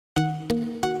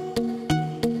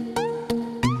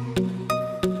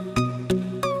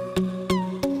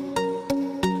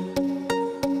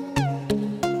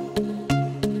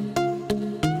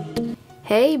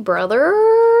Hey brother!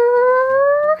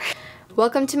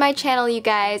 Welcome to my channel, you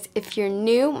guys. If you're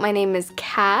new, my name is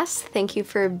Cass. Thank you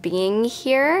for being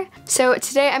here. So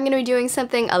today I'm going to be doing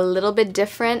something a little bit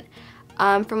different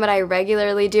from what I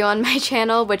regularly do on my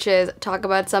channel, which is talk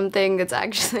about something that's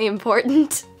actually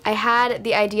important. I had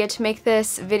the idea to make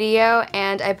this video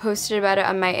and I posted about it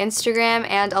on my Instagram,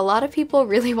 and a lot of people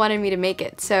really wanted me to make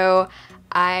it, so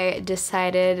I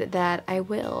decided that I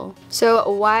will. So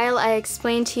while I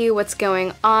explain to you what's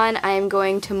going on, I am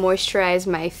going to moisturize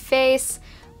my face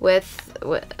with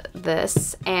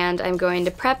this, and I'm going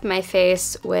to prep my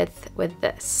face with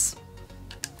this.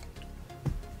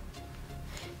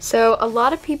 So a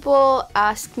lot of people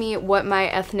ask me what my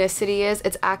ethnicity is.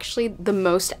 It's actually the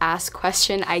most asked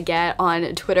question I get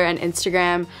on Twitter and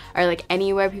Instagram, or like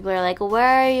anywhere. People are like,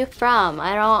 where are you from?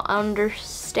 I don't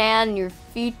understand, your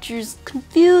features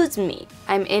confuse me.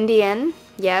 I'm Indian,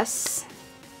 yes,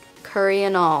 curry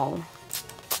and all.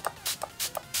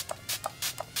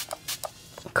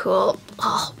 Cool.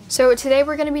 Oh. So today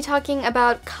we're going to be talking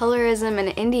about colorism in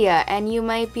India, and you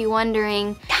might be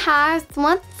wondering, Cass,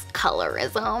 what's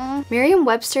colorism?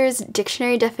 Merriam-Webster's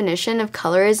dictionary definition of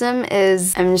colorism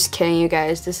is, I'm just kidding you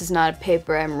guys, this is not a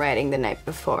paper I'm writing the night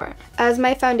before. As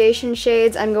my foundation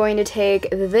shades, I'm going to take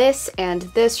this and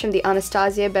this from the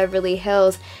Anastasia Beverly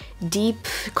Hills Deep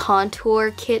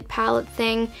Contour Kit palette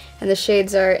thing, and the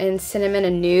shades are in Cinnamon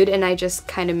and Nude, and I just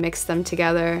kind of mix them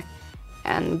together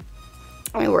and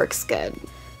it works good.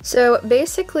 So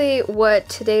basically what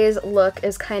today's look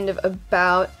is kind of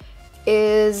about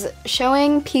is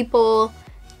showing people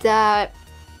that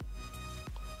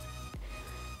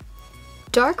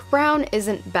dark brown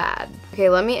isn't bad. Okay,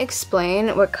 let me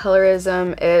explain what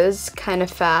colorism is kind of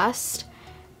fast,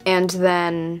 and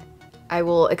then I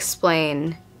will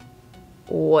explain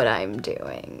what I'm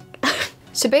doing.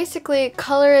 So basically,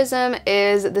 colorism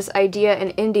is this idea in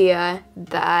India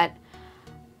that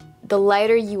the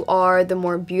lighter you are, the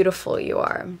more beautiful you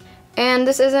are. And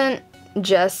this isn't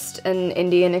just an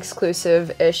Indian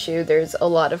exclusive issue. There's a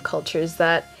lot of cultures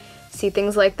that see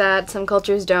things like that. Some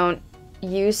cultures don't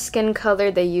use skin color,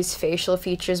 they use facial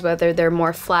features, whether they're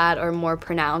more flat or more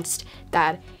pronounced.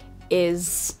 That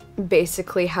is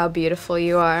basically how beautiful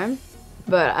you are.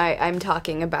 But I'm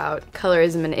talking about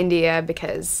colorism in India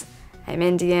because I'm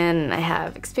Indian and I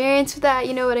have experience with that,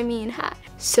 you know what I mean? Ha.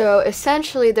 So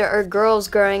essentially there are girls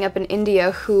growing up in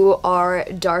India who are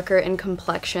darker in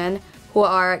complexion, who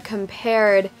are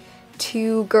compared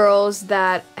to girls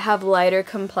that have lighter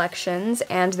complexions,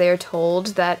 and they're told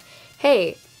that,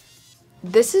 hey,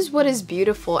 this is what is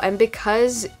beautiful, and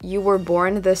because you were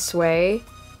born this way.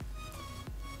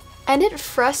 And it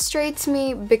frustrates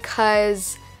me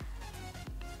because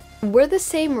we're the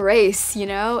same race, you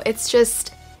know? It's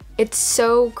just, it's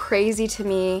so crazy to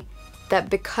me that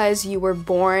because you were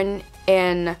born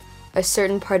in a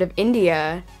certain part of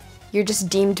India, you're just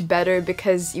deemed better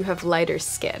because you have lighter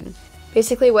skin.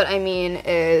 Basically what I mean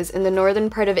is, in the northern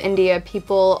part of India,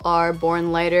 people are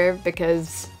born lighter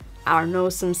because, I don't know,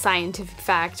 some scientific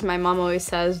fact. My mom always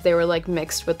says they were like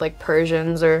mixed with like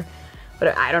Persians or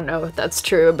whatever. I don't know if that's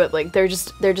true, but like they're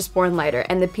just born lighter.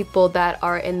 And the people that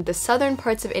are in the southern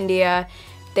parts of India,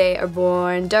 they are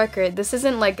born darker. This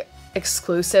isn't like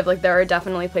exclusive, like there are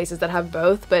definitely places that have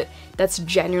both, but that's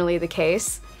generally the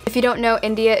case. If you don't know,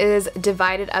 India is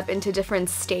divided up into different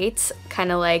states,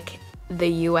 kind of like the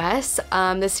US.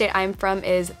 The state I'm from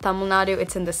is Tamil Nadu.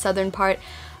 It's in the southern part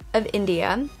of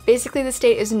India. Basically, the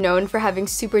state is known for having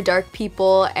super dark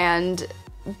people, and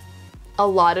a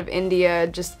lot of India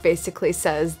just basically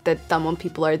says that Tamil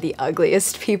people are the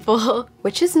ugliest people,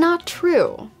 which is not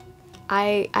true.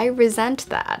 I resent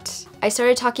that. I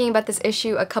started talking about this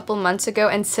issue a couple months ago,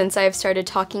 and since I've started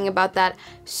talking about that,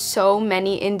 so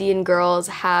many Indian girls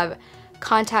have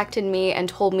contacted me and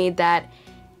told me that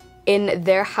in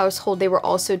their household they were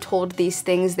also told these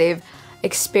things. They've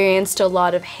experienced a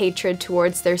lot of hatred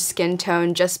towards their skin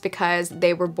tone just because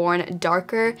they were born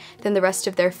darker than the rest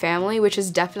of their family, which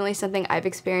is definitely something I've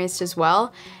experienced as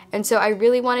well. And so I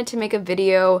really wanted to make a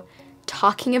video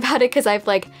talking about it because I've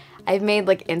made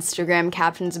like Instagram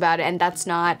captions about it, and that's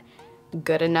not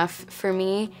good enough for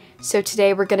me. So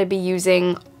today we're gonna be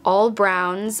using all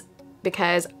browns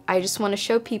because I just want to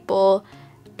show people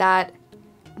that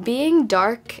being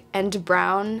dark and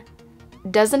brown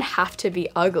doesn't have to be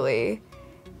ugly.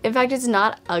 In fact, it's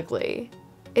not ugly.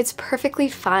 It's perfectly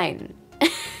fine.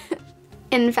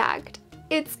 In fact,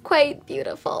 it's quite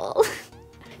beautiful.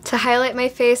 To highlight my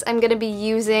face, I'm gonna be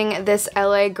using this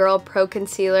LA Girl Pro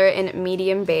Concealer in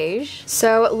medium beige.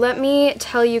 So let me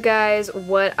tell you guys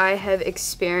what I have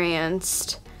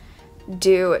experienced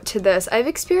due to this. I've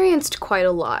experienced quite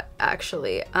a lot,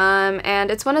 actually.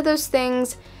 And it's one of those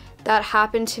things that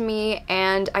happened to me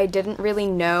and I didn't really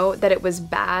know that it was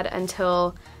bad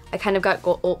until I kind of got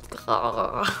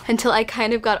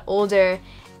older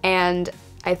and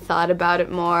I thought about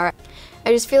it more.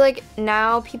 I just feel like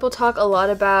now people talk a lot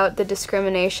about the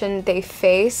discrimination they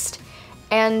faced,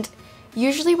 and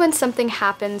usually when something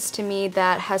happens to me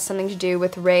that has something to do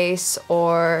with race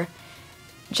or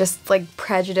just like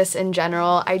prejudice in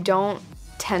general, I don't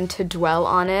tend to dwell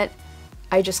on it.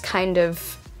 I just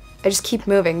keep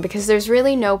moving because there's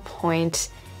really no point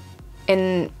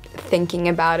in thinking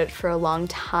about it for a long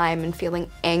time and feeling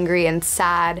angry and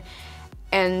sad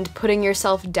and putting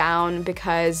yourself down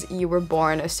because you were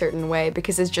born a certain way,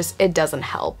 because it doesn't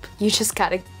help. You just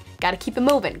gotta keep it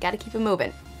moving,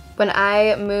 When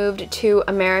I moved to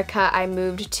America, I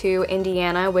moved to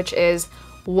Indiana, which is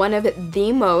one of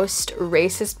the most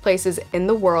racist places in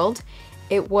the world.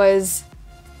 It was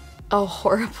a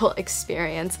horrible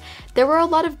experience. There were a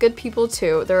lot of good people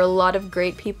too. There are a lot of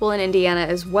great people in Indiana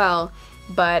as well,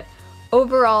 but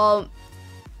overall,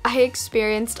 I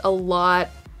experienced a lot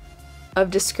of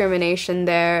discrimination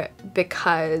there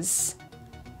because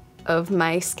of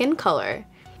my skin color.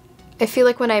 I feel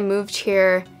like when I moved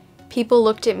here, people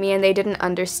looked at me and they didn't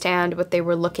understand what they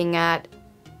were looking at.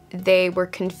 They were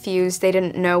confused, they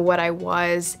didn't know what I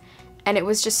was, and it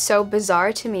was just so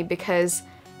bizarre to me because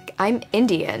like, I'm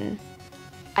Indian.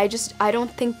 I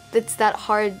don't think it's that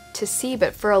hard to see,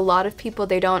 but for a lot of people,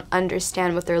 they don't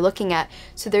understand what they're looking at.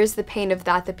 So there's the pain of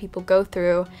that people go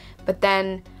through, but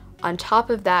then on top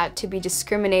of that, to be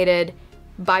discriminated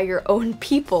by your own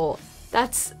people,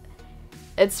 it's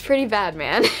pretty bad,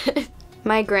 man.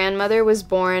 My grandmother was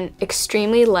born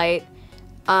extremely light.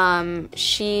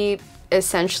 She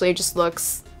essentially just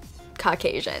looks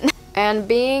Caucasian. And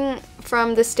being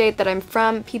from the state that I'm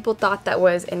from, people thought that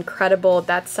was incredible.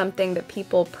 That's something that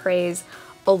people praise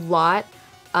a lot.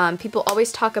 People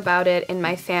always talk about it in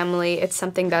my family. It's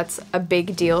something that's a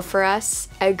big deal for us.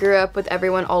 I grew up with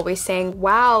everyone always saying,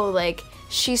 wow, like,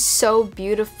 she's so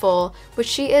beautiful, which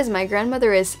she is. My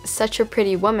grandmother is such a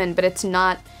pretty woman, but it's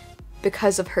not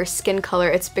because of her skin color.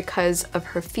 It's because of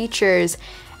her features,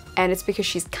 and it's because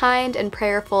she's kind and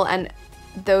prayerful and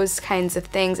those kinds of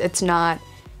things. It's not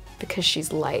because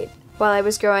she's light. While I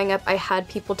was growing up, I had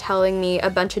people telling me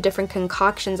a bunch of different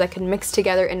concoctions I could mix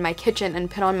together in my kitchen and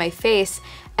put on my face,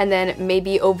 and then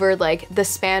maybe over like the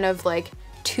span of like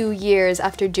 2 years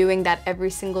after doing that every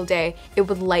single day, it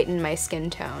would lighten my skin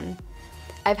tone.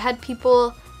 I've had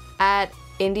people at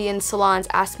Indian salons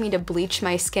ask me to bleach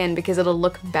my skin because it'll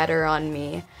look better on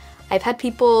me. I've had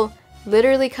people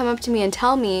literally come up to me and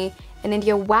tell me in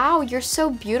India, wow, you're so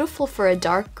beautiful for a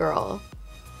dark girl.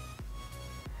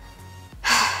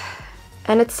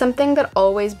 And it's something that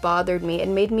always bothered me. It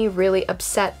made me really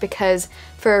upset because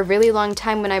for a really long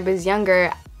time when I was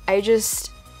younger, I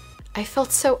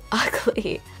felt so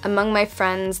ugly. Among my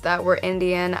friends that were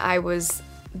Indian, I was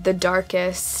the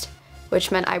darkest,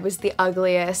 which meant I was the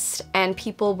ugliest, and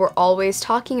people were always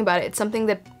talking about it. It's something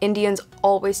that Indians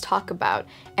always talk about,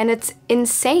 and it's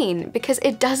insane because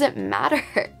it doesn't matter.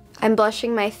 I'm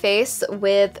blushing my face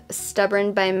with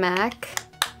Stubborn by MAC.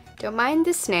 Don't mind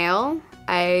this nail.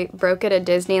 I broke it at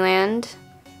Disneyland,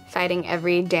 fighting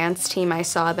every dance team I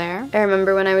saw there. I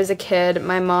remember when I was a kid,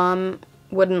 my mom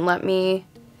wouldn't let me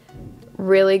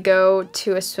really go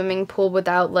to a swimming pool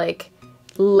without like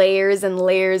layers and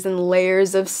layers and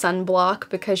layers of sunblock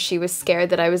because she was scared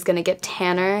that I was gonna get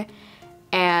tanner.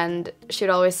 And she'd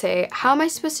always say, how am I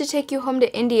supposed to take you home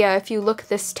to India if you look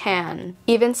this tan?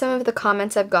 Even some of the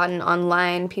comments I've gotten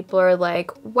online, people are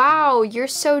like, wow, you're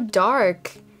so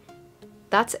dark.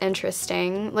 That's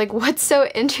interesting. Like, what's so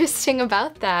interesting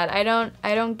about that? I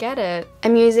don't get it.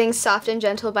 I'm using Soft and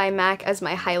Gentle by MAC as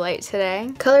my highlight today.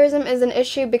 Colorism is an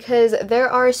issue because there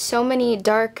are so many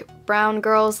dark brown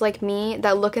girls like me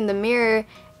that look in the mirror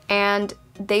and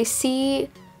they see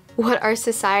what our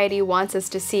society wants us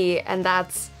to see, and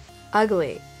that's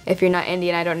ugly. If you're not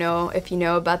Indian, I don't know if you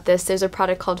know about this, there's a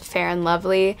product called Fair and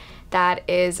Lovely that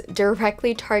is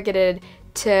directly targeted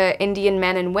to Indian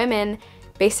men and women,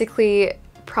 basically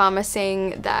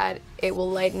promising that it will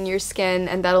lighten your skin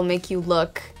and that'll make you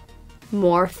look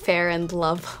more fair and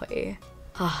lovely.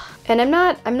 And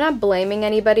I'm not blaming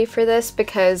anybody for this,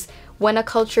 because when a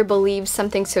culture believes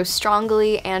something so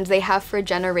strongly, and they have for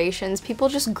generations, people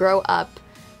just grow up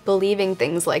believing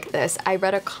things like this. I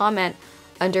read a comment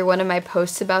under one of my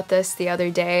posts about this the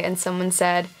other day, and someone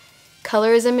said,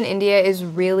 colorism in India is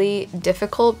really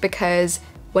difficult because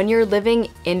when you're living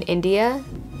in India,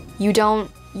 you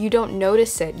don't you don't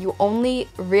notice it. You only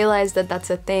realize that that's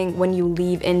a thing when you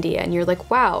leave India and you're like,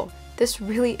 wow, this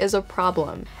really is a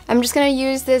problem. I'm just gonna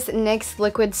use this NYX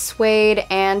Liquid Suede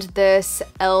and this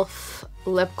e.l.f.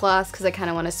 lip gloss because I kind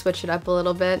of want to switch it up a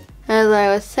little bit. As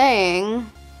I was saying,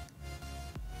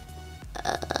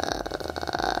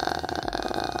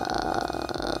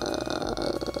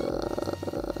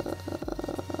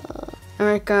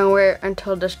 I'm just gonna wait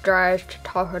until this dries to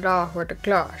top it off with the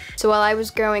gloss. So while I was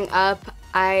growing up,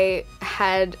 I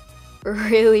had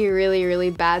really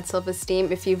bad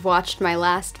self-esteem. If you've watched my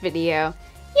last video,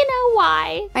 you know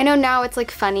why. I know now it's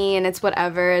like funny and it's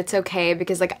whatever, it's okay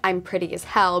because like I'm pretty as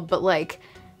hell, but like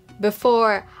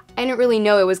before, I didn't really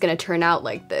know it was gonna turn out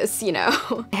like this, you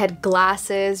know? I had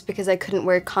glasses because I couldn't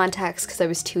wear contacts because I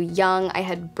was too young. I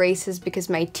had braces because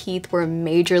my teeth were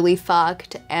majorly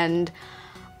fucked, and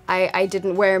I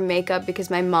didn't wear makeup because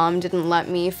my mom didn't let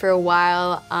me for a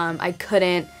while. I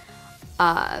couldn't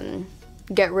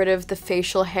get rid of the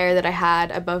facial hair that I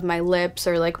had above my lips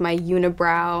or like my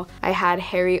unibrow. I had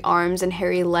hairy arms and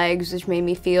hairy legs, which made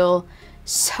me feel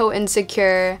so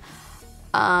insecure.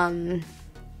 And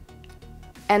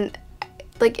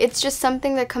like it's just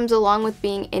something that comes along with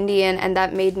being Indian, and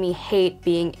that made me hate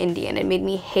being Indian. It made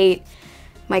me hate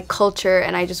my culture,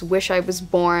 and I just wish I was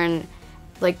born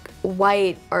like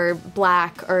white or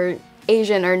black or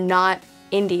Asian or not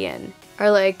Indian. Or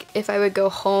like if I would go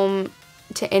home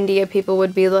to India, people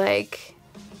would be like,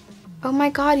 oh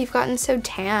my god, you've gotten so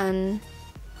tan.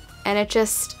 And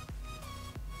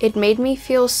it made me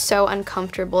feel so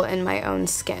uncomfortable in my own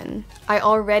skin. I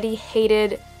already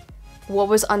hated what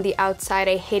was on the outside.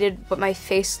 I hated what my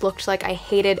face looked like. I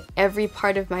hated every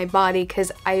part of my body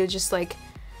because I was just like,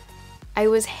 I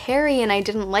was hairy and I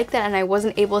didn't like that, and I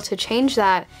wasn't able to change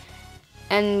that.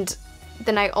 And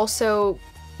then I also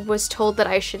was told that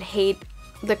I should hate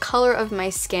the color of my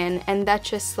skin, and that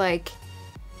just like,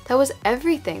 that was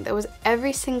everything. That was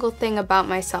every single thing about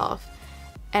myself.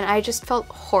 And I just felt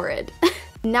horrid.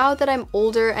 Now that I'm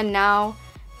older and now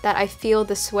that I feel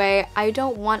this way, I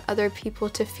don't want other people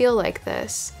to feel like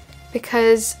this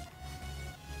because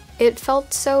it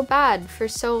felt so bad for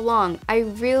so long. I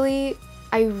really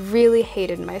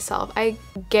hated myself. I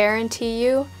guarantee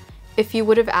you, if you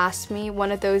would have asked me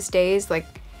one of those days, like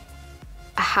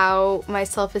how my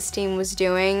self-esteem was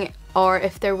doing, or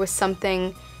if there was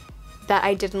something that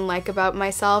I didn't like about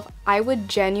myself, I would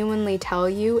genuinely tell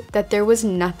you that there was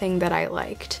nothing that I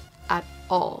liked at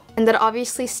all. And that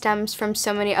obviously stems from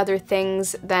so many other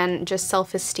things than just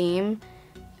self-esteem,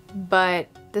 but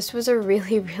this was a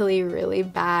really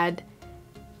bad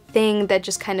thing that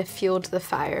just kind of fueled the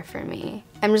fire for me.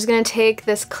 I'm just gonna take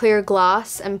this clear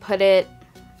gloss and put it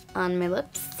on my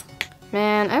lips.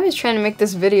 Man, I was trying to make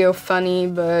this video funny,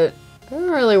 but it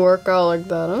didn't really work out like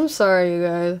that. I'm sorry, you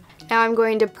guys. Now I'm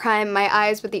going to prime my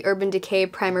eyes with the Urban Decay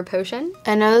Primer Potion.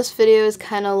 I know this video is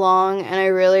kind of long, and I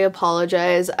really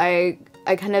apologize. I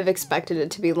kind of expected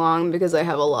it to be long because I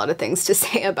have a lot of things to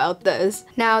say about this.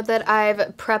 Now that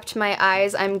I've prepped my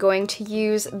eyes, I'm going to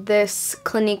use this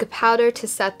Clinique powder to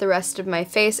set the rest of my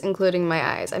face, including my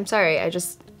eyes. I'm sorry,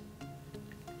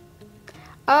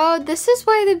 Oh, this is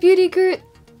why the beauty guru...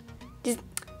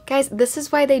 Guys, this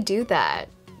is why they do that.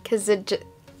 Because it just...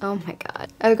 Oh my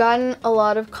god. I've gotten a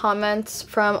lot of comments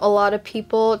from a lot of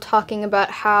people talking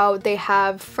about how they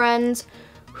have friends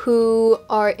who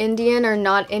are Indian or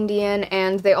not Indian,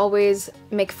 and they always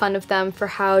make fun of them for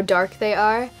how dark they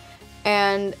are.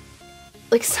 And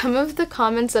like some of the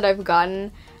comments that I've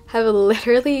gotten have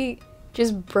literally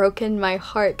just broken my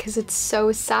heart because it's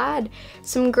so sad.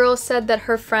 Some girl said that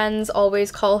her friends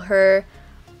always call her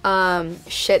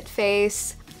shit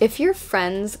face. If your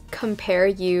friends compare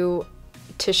you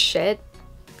to shit,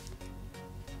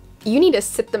 you need to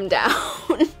sit them down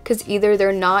because either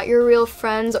they're not your real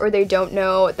friends or they don't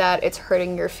know that it's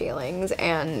hurting your feelings,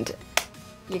 and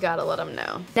you gotta let them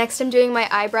know. Next, I'm doing my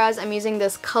eyebrows. I'm using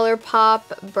this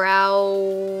Colourpop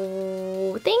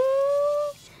brow thing,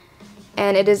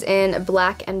 and it is in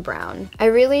black and brown. I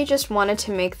really just wanted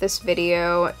to make this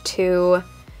video to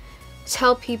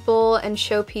tell people and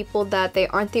show people that they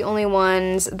aren't the only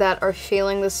ones that are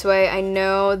feeling this way. I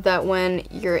know that when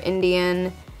you're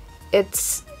Indian,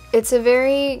 it's a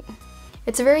very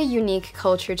unique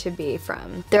culture to be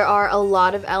from. There are a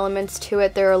lot of elements to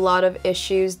it. There are a lot of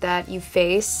issues that you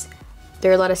face.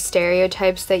 There are a lot of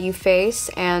stereotypes that you face,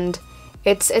 and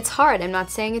it's hard. I'm not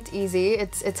saying it's easy.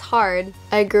 It's hard.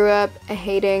 I grew up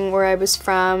hating where I was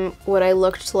from, what I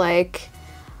looked like,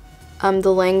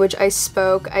 the language I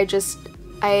spoke.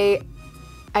 I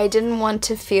didn't want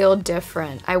to feel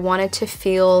different. I wanted to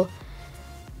feel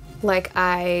like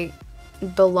I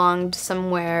belonged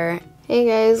somewhere. Hey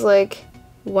guys, like,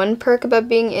 one perk about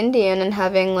being Indian and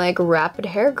having like rapid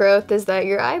hair growth is that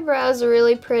your eyebrows are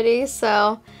really pretty,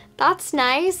 so that's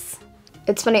nice.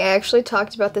 It's funny, I actually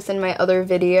talked about this in my other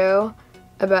video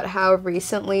about how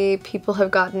recently people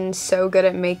have gotten so good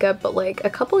at makeup, but like a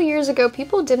couple years ago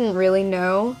people didn't really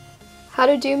know how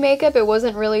to do makeup. It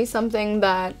wasn't really something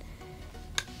that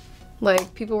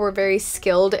like people were very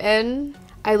skilled in.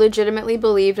 I legitimately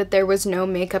believed that there was no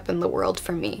makeup in the world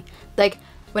for me. Like,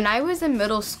 when I was in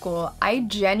middle school, I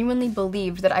genuinely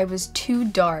believed that I was too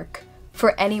dark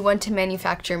for anyone to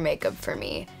manufacture makeup for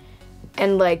me.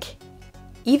 And like,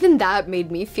 even that made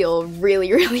me feel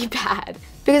really, really bad.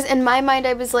 Because in my mind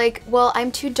I was like, well, I'm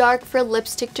too dark for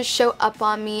lipstick to show up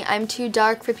on me. I'm too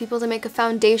dark for people to make a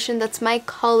foundation that's my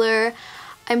color.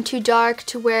 I'm too dark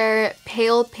to wear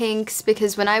pale pinks,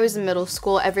 because when I was in middle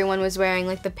school, everyone was wearing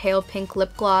like the pale pink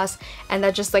lip gloss, and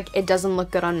that just like, it doesn't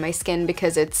look good on my skin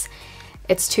because it's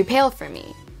too pale for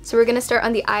me. So we're gonna start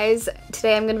on the eyes.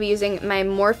 Today I'm gonna be using my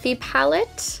Morphe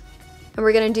palette, and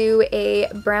we're gonna do a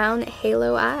brown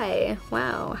halo eye.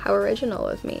 Wow, how original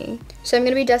of me. So I'm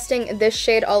gonna be dusting this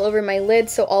shade all over my lid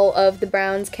so all of the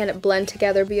browns can blend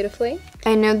together beautifully.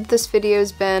 I know that this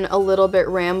video's been a little bit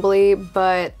rambly,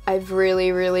 but I've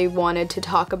really, really wanted to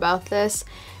talk about this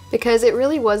because it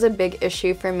really was a big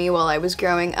issue for me while I was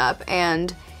growing up,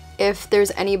 and if there's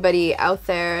anybody out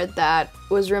there that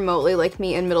was remotely like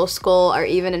me in middle school or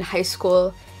even in high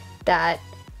school that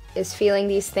is feeling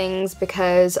these things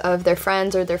because of their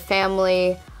friends or their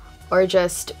family or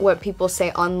just what people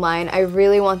say online, I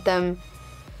really want them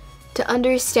to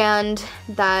understand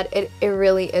that it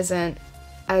really isn't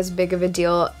as big of a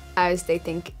deal as they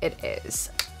think it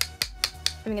is.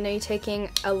 I'm gonna be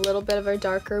taking a little bit of a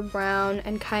darker brown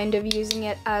and kind of using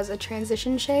it as a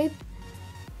transition shade.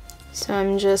 So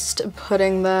I'm just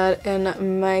putting that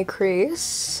in my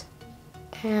crease,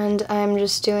 and I'm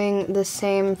just doing the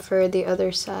same for the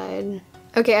other side.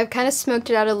 Okay, I've kind of smoked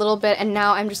it out a little bit, and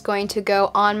now I'm just going to go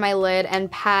on my lid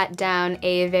and pat down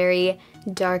a very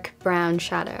dark brown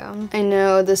shadow. I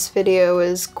know this video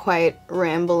is quite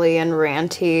rambly and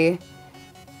ranty,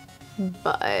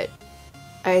 but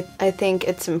I think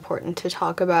it's important to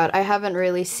talk about. I haven't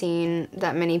really seen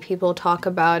that many people talk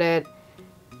about it.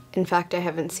 In fact, I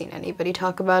haven't seen anybody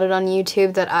talk about it on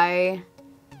YouTube that I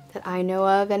know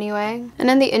of anyway. And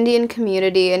in the Indian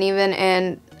community and even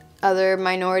in other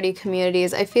minority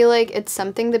communities, I feel like it's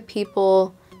something that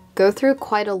people go through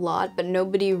quite a lot, but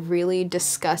nobody really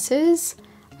discusses.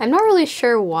 I'm not really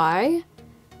sure why,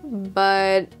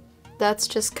 but that's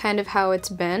just kind of how it's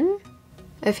been.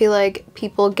 I feel like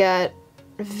people get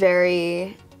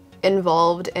very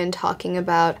involved in talking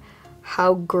about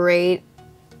how great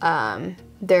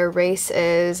their race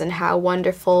is and how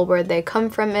wonderful where they come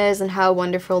from is and how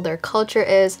wonderful their culture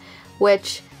is,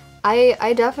 which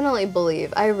I definitely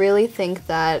believe. I really think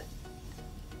that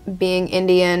being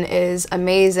Indian is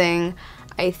amazing.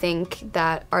 I think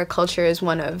that our culture is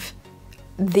one of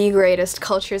the greatest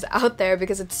cultures out there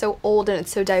because it's so old and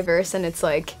it's so diverse, and it's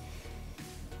like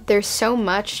there's so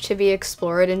much to be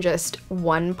explored in just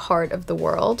one part of the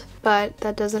world. But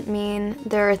that doesn't mean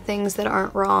there are things that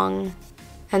aren't wrong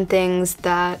and things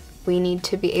that we need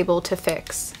to be able to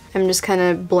fix. I'm just kind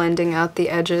of blending out the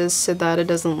edges so that it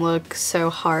doesn't look so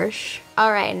harsh.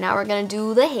 Alright, now we're gonna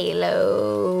do the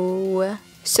halo.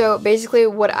 So basically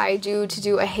what I do to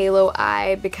do a halo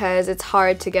eye, because it's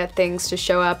hard to get things to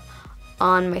show up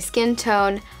on my skin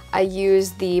tone, I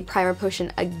use the primer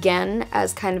potion again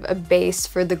as kind of a base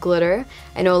for the glitter.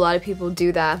 I know a lot of people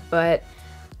do that, but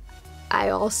I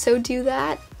also do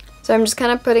that. So I'm just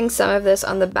kind of putting some of this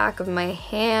on the back of my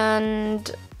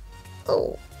hand.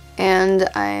 Oh. And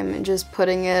I'm just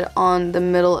putting it on the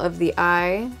middle of the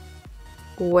eye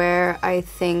where I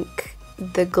think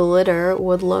the glitter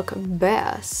would look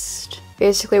best.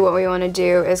 Basically what we want to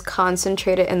do is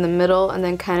concentrate it in the middle and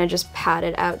then kind of just pat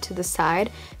it out to the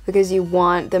side, because you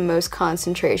want the most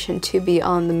concentration to be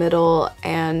on the middle,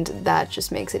 and that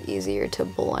just makes it easier to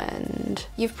blend.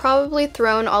 You've probably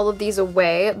thrown all of these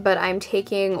away, but I'm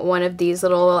taking one of these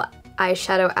little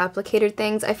eyeshadow applicator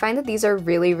things. I find that these are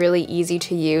really, really easy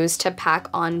to use to pack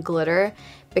on glitter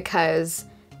because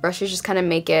brushes just kind of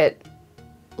make it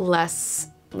less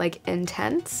like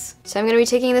intense. So I'm gonna be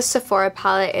taking this Sephora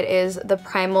palette. It is the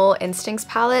Primal Instincts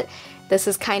palette. This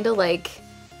is kind of like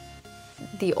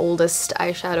the oldest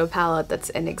eyeshadow palette that's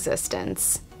in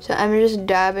existence. So I'm just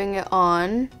dabbing it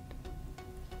on.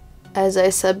 As I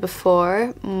said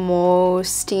before,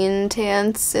 most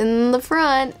intense in the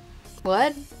front.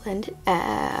 What? Blend it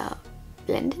out.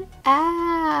 Blend it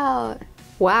out.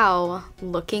 Wow,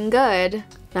 looking good.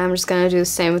 Now I'm just gonna do the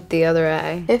same with the other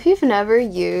eye. If you've never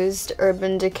used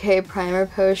Urban Decay Primer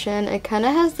Potion, it kind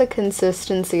of has the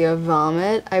consistency of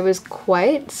vomit. I was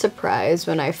quite surprised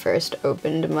when I first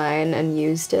opened mine and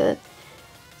used it.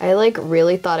 I like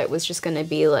really thought it was just gonna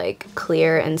be like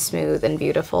clear and smooth and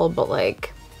beautiful, but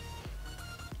like,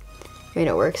 I mean,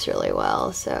 it works really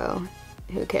well, so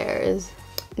who cares?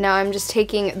 Now I'm just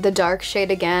taking the dark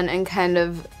shade again and kind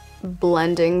of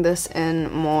blending this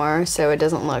in more so it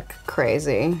doesn't look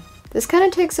crazy. This kind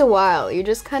of takes a while. You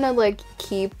just kind of like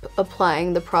keep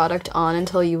applying the product on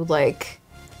until you like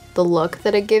the look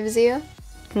that it gives you.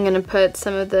 I'm gonna put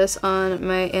some of this on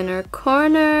my inner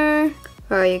corner.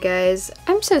 Alright, you guys,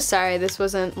 I'm so sorry this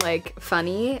wasn't like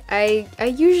funny. I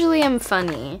usually am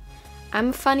funny. I'm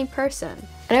a funny person.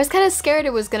 And I was kind of scared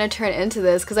it was gonna turn into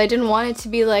this because I didn't want it to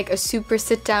be like a super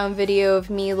sit down video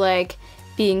of me like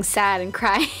being sad and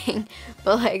crying,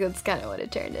 but like that's kind of what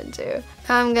it turned into.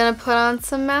 I'm gonna put on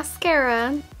some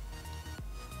mascara.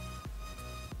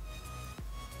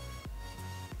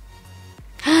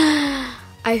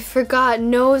 I forgot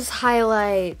nose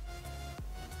highlight.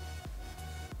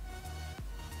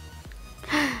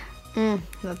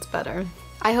 That's better.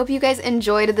 I hope you guys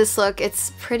enjoyed this look.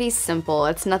 It's pretty simple.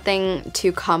 It's nothing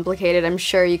too complicated. I'm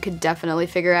sure you could definitely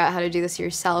figure out how to do this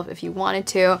yourself if you wanted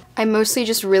to. I mostly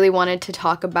just really wanted to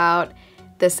talk about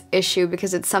this issue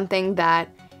because it's something that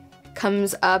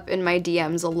comes up in my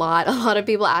DMs a lot. A lot of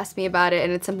people ask me about it,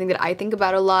 and it's something that I think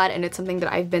about a lot, and it's something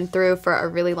that I've been through for a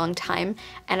really long time,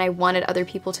 and I wanted other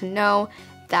people to know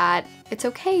that it's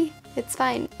okay. It's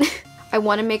fine. I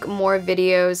want to make more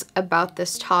videos about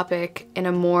this topic in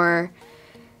a more,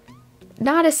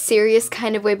 not a serious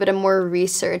kind of way, but a more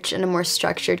research and a more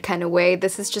structured kind of way.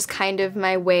 This is just kind of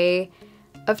my way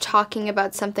of talking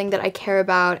about something that I care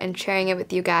about and sharing it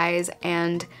with you guys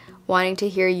and wanting to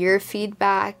hear your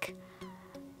feedback.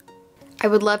 I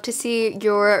would love to see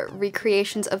your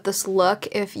recreations of this look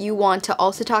if you want to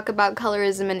also talk about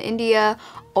colorism in India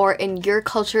or in your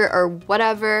culture or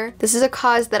whatever. This is a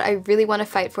cause that I really want to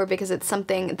fight for because it's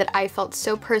something that I felt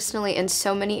so personally and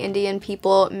so many Indian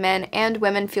people, men and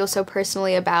women, feel so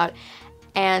personally about.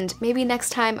 And maybe next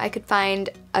time I could find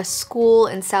a school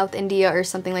in South India or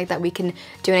something like that we can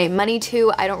donate money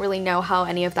to. I don't really know how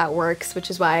any of that works,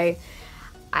 which is why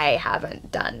I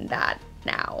haven't done that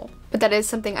now. But that is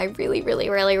something I really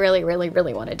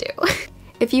want to do.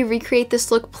 If you recreate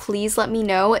this look, please let me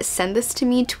know. Send this to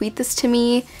me, tweet this to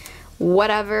me,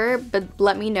 whatever, but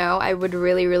let me know. I would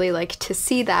really like to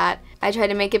see that. I try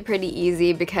to make it pretty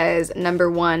easy because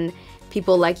number one,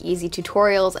 people like easy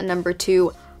tutorials, and number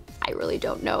two, I really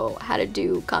don't know how to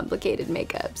do complicated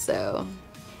makeup, so.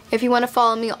 If you want to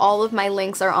follow me, all of my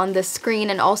links are on this screen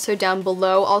and also down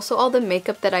below. Also, all the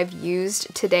makeup that I've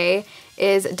used today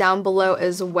is down below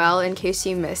as well in case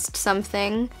you missed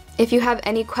something. If you have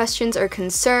any questions or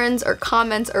concerns or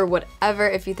comments or whatever,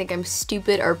 if you think I'm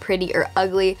stupid or pretty or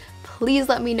ugly, please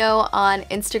let me know on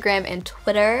Instagram and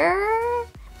Twitter.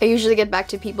 I usually get back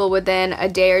to people within a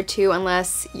day or two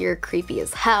unless you're creepy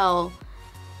as hell,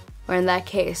 or in that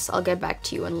case, I'll get back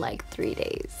to you in like 3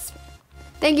 days.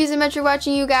 Thank you so much for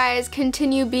watching, you guys.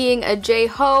 Continue being a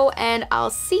J-ho, and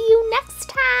I'll see you next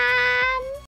time.